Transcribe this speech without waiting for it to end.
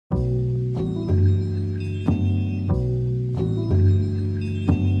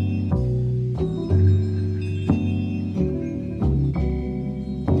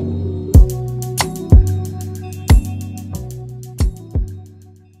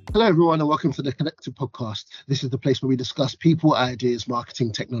Hello, everyone, and welcome to the Collective Podcast. This is the place where we discuss people, ideas,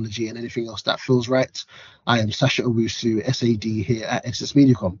 marketing, technology, and anything else that feels right. I am Sacha Owusu, SAD here at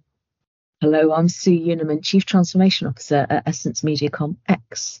EssenceMediacom. Hello, I'm Sue Uniman, Chief Transformation Officer at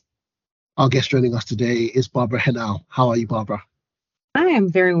EssenceMediacomX. Our guest joining us today is Barbara Henao. How are you, Barbara? I am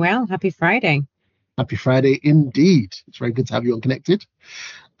very well. Happy Friday. Happy Friday indeed. It's very good to have you on Connected.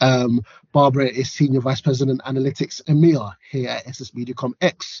 Barbara is Senior Vice President Analytics EMEA here at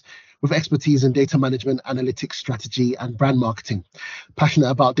EssenceMediacomX, with expertise in data management, analytics, strategy, and brand marketing. Passionate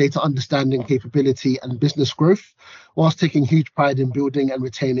about data understanding, capability, and business growth, whilst taking huge pride in building and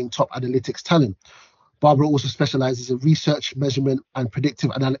retaining top analytics talent. Barbara also specializes in research, measurement, and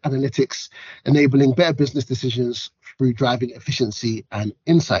predictive analytics, enabling better business decisions through driving efficiency and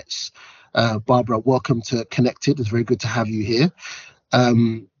insights. Barbara, welcome to Connected. It's very good to have you here.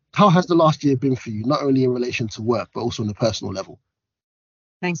 How has the last year been for you, not only in relation to work, but also on a personal level?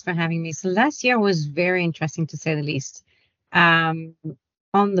 Thanks for having me. So last year was very interesting, to say the least. On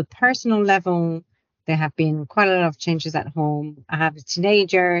the personal level, there have been quite a lot of changes at home. I have a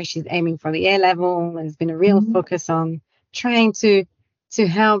teenager. She's aiming for the A level, and there's been a real focus on trying to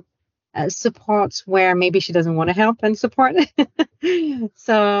help support where maybe she doesn't want to help and support.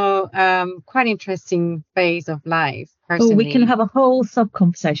 So quite interesting phase of life. Personally. Oh, we can have a whole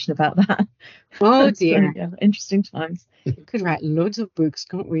sub-conversation about that. Oh dear. Yeah, interesting times. We could write loads of books,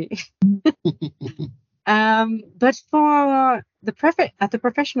 can't we? But for at the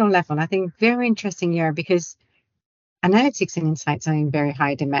professional level, I think very interesting year, because analytics and insights are in very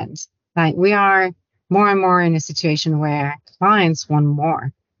high demand. Like, we are more and more in a situation where clients want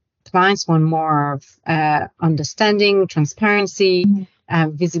more. Clients want more of understanding, transparency,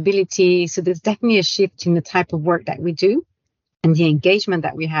 visibility. So there's definitely a shift in the type of work that we do and the engagement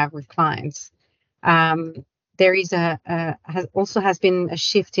that we have with clients. There is has been a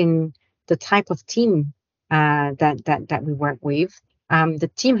shift in the type of team that we work with.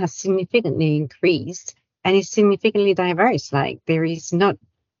 The team has significantly increased and is significantly diverse. Like, there is not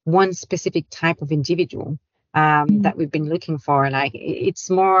one specific type of individual that we've been looking for. Like, it's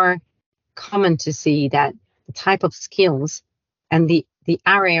more common to see that the type of skills and the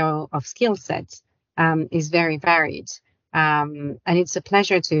area of skill sets is very varied. And it's a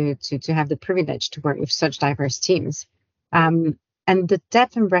pleasure to have the privilege to work with such diverse teams. And the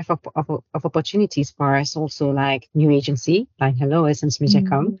depth and breadth of opportunities for us also, like new agency, like hello,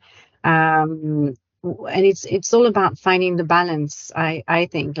 EssenceMediacom. And it's all about finding the balance. I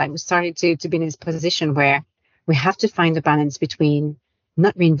think, like, we started to be in this position where we have to find the balance between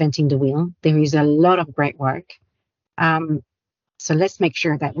not reinventing the wheel. There is a lot of great work. So let's make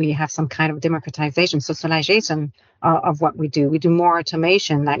sure that we have some kind of democratization, socialization of what we do. We do more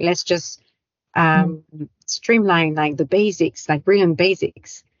automation. Like, let's just streamline, like, the basics, like brilliant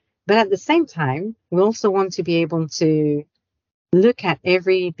basics. But at the same time, we also want to be able to look at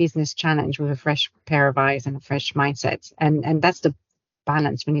every business challenge with a fresh pair of eyes and a fresh mindset. And that's the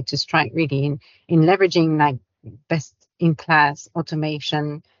balance we need to strike, really, in leveraging, like, best in class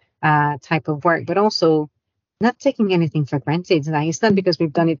automation type of work, but also not taking anything for granted. Like, it's not because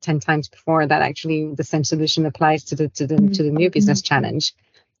we've done it 10 times before that actually the same solution applies to the new business challenge.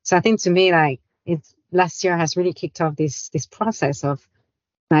 So I think, to me, like, last year has really kicked off this process of,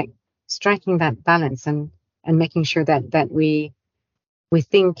 like, striking that balance and making sure that we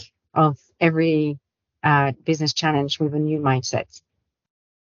think of every business challenge with a new mindset.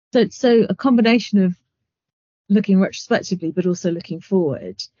 So a combination of looking retrospectively, but also looking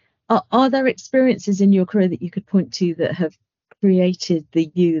forward. Are there experiences in your career that you could point to that have created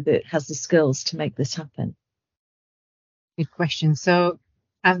the you that has the skills to make this happen? Good question. So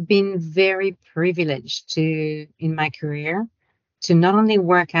I've been very privileged in my career to not only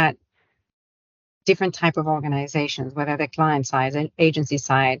work at different type of organizations, whether they're client side and agency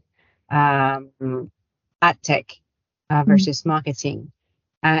side, ad tech versus marketing.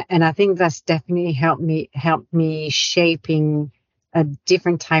 And I think that's definitely helped me shaping a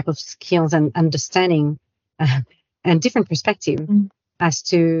different type of skills and understanding and different perspective as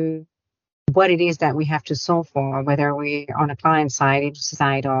to what it is that we have to solve for, whether we're on a client side, agency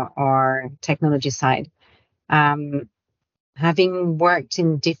side, or technology side. Having worked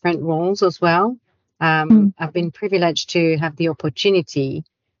in different roles as well, I've been privileged to have the opportunity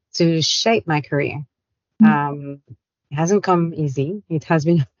to shape my career. It hasn't come easy.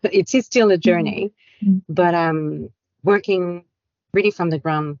 It is still a journey, but working really from the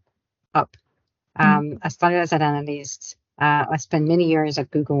ground up. I started as an analyst. I spent many years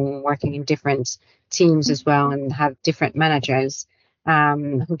at Google working in different teams as well, and have different managers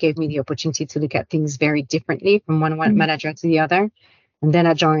who gave me the opportunity to look at things very differently from one manager to the other. And then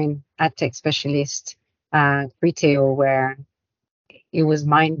I joined AdTech specialist retail, where it was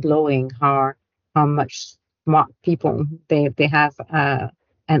mind blowing how much smart people they have,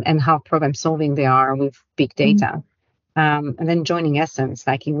 and how problem solving they are with big data. And then joining Essence,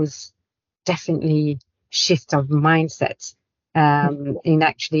 like, it was definitely shift of mindset, in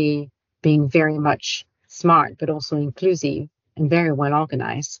actually being very much smart, but also inclusive and very well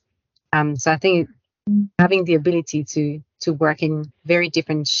organized. So I think having the ability to work in very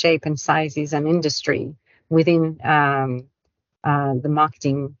different shape and sizes and industry within the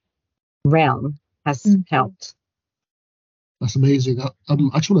marketing realm has helped. That's amazing. I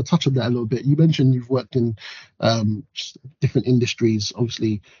just want to touch on that a little bit. You mentioned you've worked in just different industries,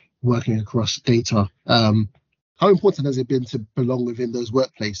 obviously working across data. How important has it been to belong within those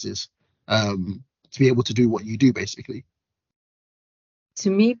workplaces, to be able to do what you do, basically? To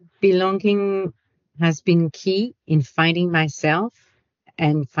me, belonging has been key in finding myself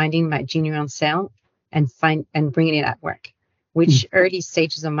and finding my genuine self, and bringing it at work. Which early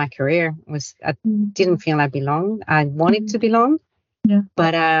stages of my career was, I didn't feel I belonged. I wanted to belong,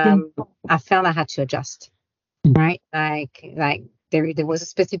 but I felt I had to adjust. Right, like there was a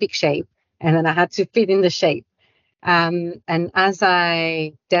specific shape, and then I had to fit in the shape. And as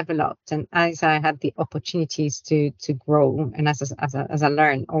I developed, and as I had the opportunities to grow, and as I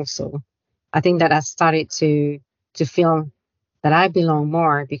learned also, I think that I started to feel that I belong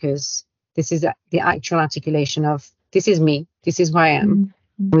more, because this is the actual articulation of, this is me, this is who I am,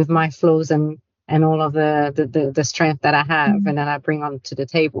 with my flaws and all of the strength that I have and that I bring onto the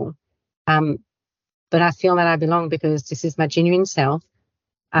table. But I feel that I belong because this is my genuine self.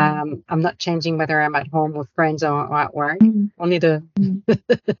 I'm not changing whether I'm at home with friends or at work, only the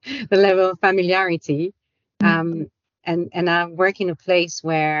the level of familiarity. And I work in a place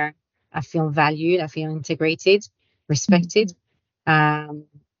where I feel valued, I feel integrated, respected, and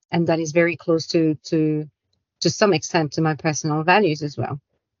that is very close to some extent to my personal values as well.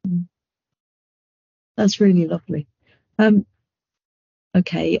 That's really lovely.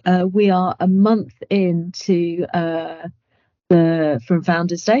 Okay, we are a month into from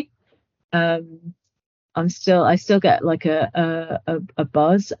Founders Day. I still get like a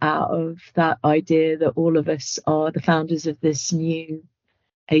buzz out of that idea that all of us are the founders of this new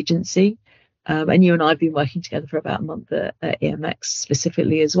agency. And you and I have been working together for about a month at EMEX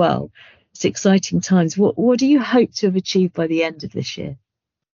specifically as well. It's exciting times. What do you hope to have achieved by the end of this year?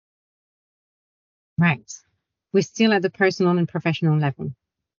 Right. We're still at the personal and professional level,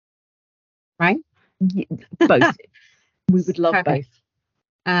 right? Both. We would love Perfect.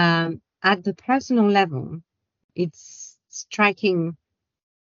 both. At the personal level, it's striking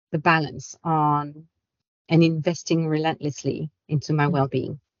the balance on and investing relentlessly into my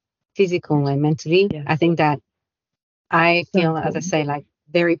well-being, physical and mentally. Yeah. I think that I feel, as I say, like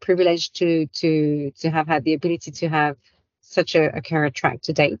very privileged to have had the ability to have such a career track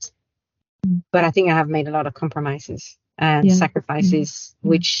to date. But I think I have made a lot of compromises and sacrifices,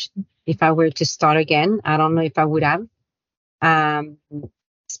 which if I were to start again, I don't know if I would have.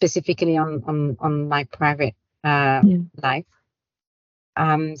 Specifically on my private life.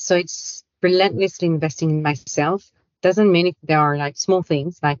 So it's relentlessly investing in myself. Doesn't mean if there are like small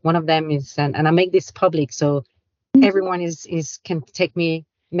things. Like one of them is, and I make this public so everyone can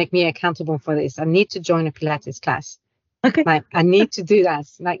make me accountable for this. I need to join a Pilates class. Okay. Like I need to do that.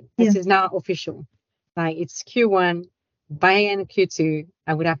 Like this is now official. Like it's Q1. By end of Q2,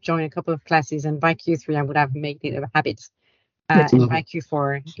 I would have joined a couple of classes, and by Q3, I would have made it a habit. And by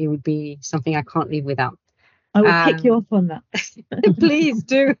Q4, it would be something I can't live without. I will pick you up on that. Please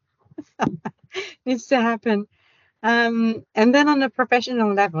do. Needs to happen. And then on a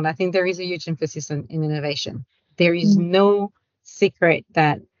professional level, I think there is a huge emphasis in innovation. There is no secret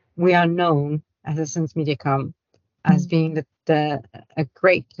that we are known as EssenceMediacom as being a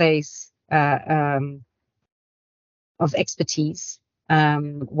great place of expertise,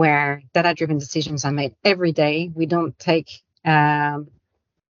 where data-driven decisions are made every day. We don't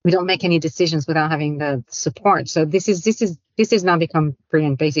make any decisions without having the support. So this has now become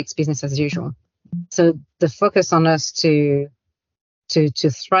brilliant basics, business as usual. So the focus on us to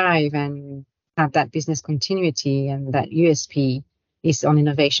thrive and have that business continuity and that USP is on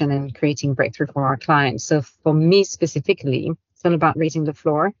innovation and creating breakthrough for our clients. So for me specifically, it's all about raising the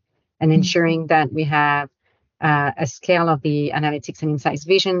floor and ensuring that we have a scale of the analytics and insights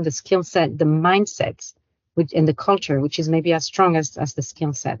vision, the skill set, the mindset, and the culture, which is maybe as strong as the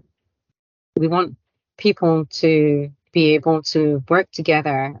skill set. We want people to be able to work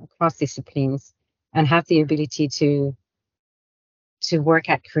together across disciplines and have the ability to work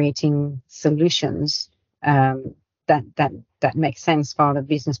at creating solutions that that makes sense for the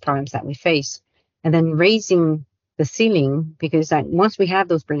business problems that we face, and then raising the ceiling, because like once we have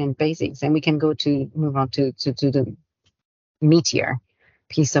those brilliant basics, then we can move on to the meatier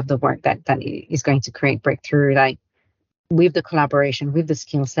piece of the work that is going to create breakthrough, like with the collaboration, with the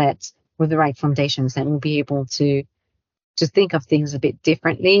skill sets, with the right foundations, then we'll be able to think of things a bit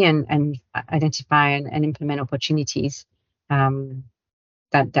differently and identify and implement opportunities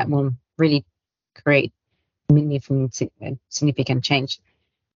that will really create meaningful and significant change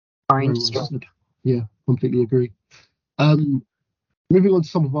for our industry. Well said. Yeah, completely agree. Moving on to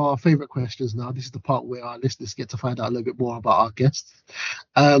some of our favorite questions now. This is the part where our listeners get to find out a little bit more about our guests.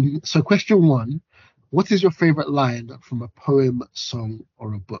 So question 1, what is your favorite line from a poem, song,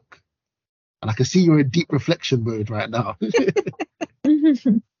 or a book? And I can see you're in deep reflection mode right now.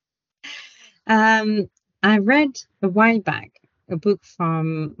 I read a while back a book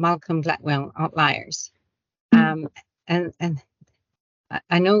from Malcolm Gladwell, Outliers. And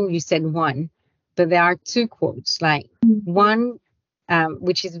I know you said one, but there are 2 quotes. Like one,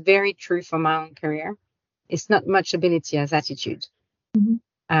 which is very true for my own career. It's not much ability as attitude,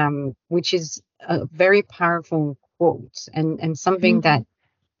 which is a very powerful quote and something that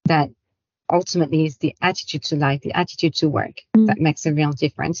ultimately is the attitude to life, the attitude to work that makes a real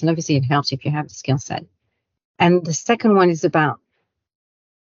difference. And obviously it helps if you have the skill set. And the second one is about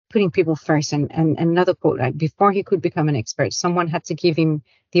putting people first. And another quote, like before he could become an expert, someone had to give him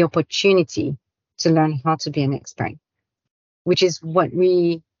the opportunity to learn how to be an expert, which is what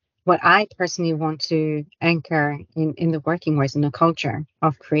I personally want to anchor in the working world, in the culture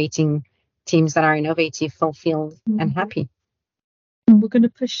of creating teams that are innovative, fulfilled, and happy. And we're going to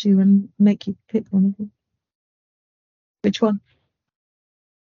push you and make you pick one of them. Which one?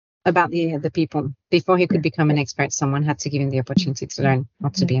 About the people. Before he could become an expert, someone had to give him the opportunity to learn how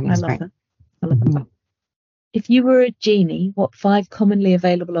to be an expert. I love that. If you were a genie, what 5 commonly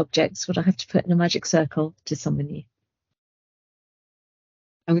available objects would I have to put in a magic circle to summon you?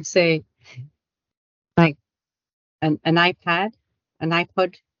 I would say like an iPad, an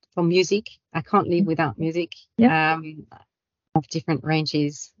iPod for music. I can't live without music. Of different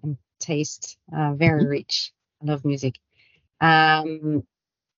ranges and taste, very rich. I love music. My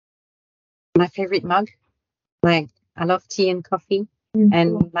favorite mug, like I love tea and coffee,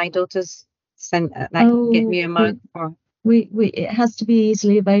 and my daughters get me a mug. It has to be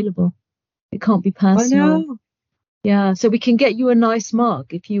easily available. It can't be personal. Oh, no. Yeah, so we can get you a nice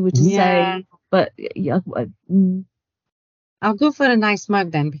mug if you were to say, but I'll go for a nice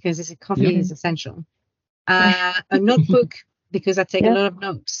mug then, because coffee is essential. A notebook, because I take a lot of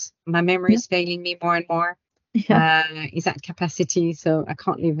notes. My memory is failing me more and more. Is at capacity, so I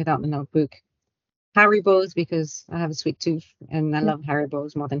can't live without the notebook. Haribos, because I have a sweet tooth and I love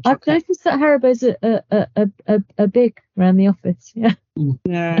Haribos more than chocolate. I've noticed that Haribos are big around the office. Yeah,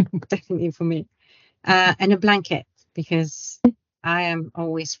 definitely for me. And a blanket, because I am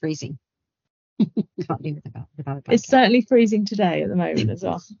always freezing. Can't live without a blanket. It's certainly freezing today at the moment as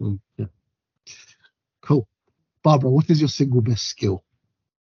well. Cool. Barbara, what is your single best skill?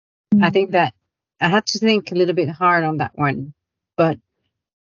 I think that I had to think a little bit hard on that one, but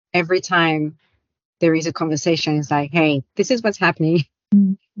every time there is a conversation, it's like, hey, this is what's happening.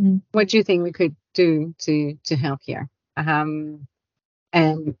 What do you think we could do to help here? And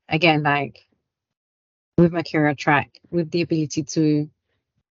again, like with my career track, with the ability to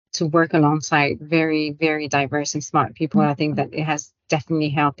work alongside very, very diverse and smart people, I think that it has definitely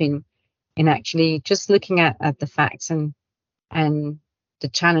helped in actually just looking at the facts and the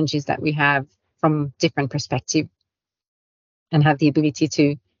challenges that we have from different perspectives, and have the ability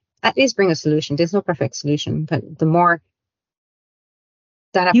to at least bring a solution. There's no perfect solution, but the more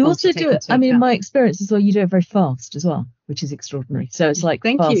that you also do it. I mean, my experience as well, you do it very fast as well, which is extraordinary. So it's like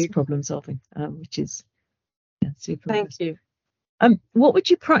fast problem solving, which is super. Thank you. What would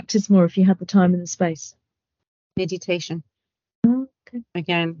you practice more if you had the time and the space? Meditation. Oh, okay.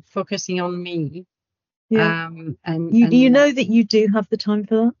 Again, focusing on me. Yeah. And you know that you do have the time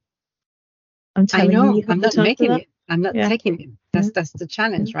for that. I'm telling you, I'm not making it. I'm not taking it. That's the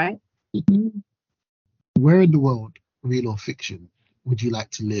challenge, right? Where in the world, real or fiction, would you like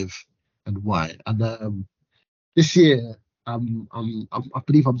to live, and why? And this year, I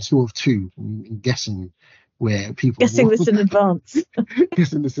believe I'm 2 of 2 in guessing where people. Guessing this in advance.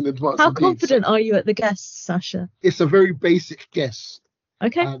 Guessing this in advance. How confident are you at the guess, Sacha? It's a very basic guess.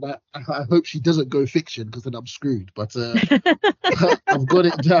 Okay. And I hope she doesn't go fiction, because then I'm screwed. But I've got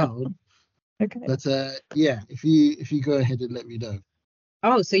it down. Okay. But if you go ahead and let me know.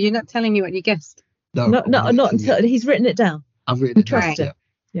 Oh, so you're not telling me what you guessed? No, not until he's written it down. I've written it down. Trust it.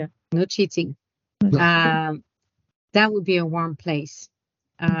 Yeah. No cheating. No. that would be a warm place.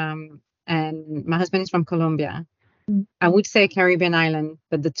 And my husband is from Colombia. I would say Caribbean island,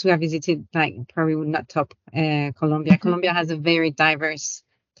 but the two I visited probably would not top Colombia. Colombia has a very diverse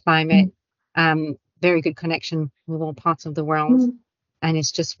climate, very good connection with all parts of the world, and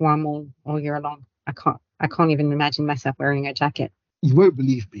it's just warm all year long. I can't even imagine myself wearing a jacket. You won't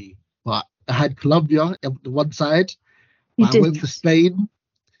believe me, but I had Colombia on the one side. I went to Spain.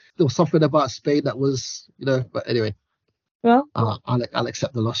 There was something about Spain that was, but anyway. Well, I'll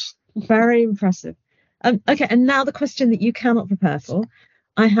accept the loss. Very impressive. Okay, and now the question that you cannot prepare for.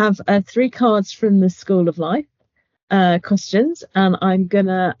 I have 3 cards from the School of Life questions, and I'm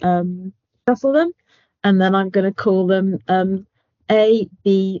gonna shuffle them, and then I'm gonna call them A,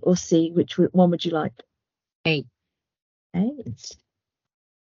 B, or C. Which one would you like? A. A.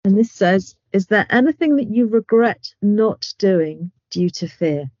 And this says, is there anything that you regret not doing due to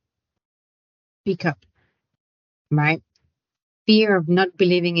fear? Speak up. Right? Fear of not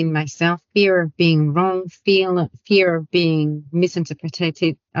believing in myself, fear of being wrong, fear of being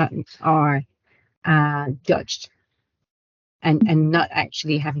misinterpreted or judged, and not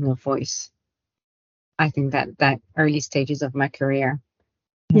actually having a voice. I think that early stages of my career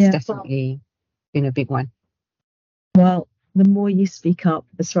has definitely been a big one. Well, the more you speak up,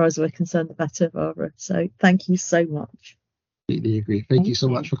 as far as we're concerned, the better, Barbara. So thank you so much. Completely agree. Thank you so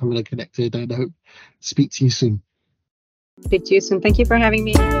much for coming and connected, and I hope to speak to you soon. Speak to you soon. Thank you for having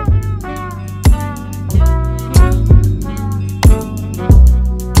me.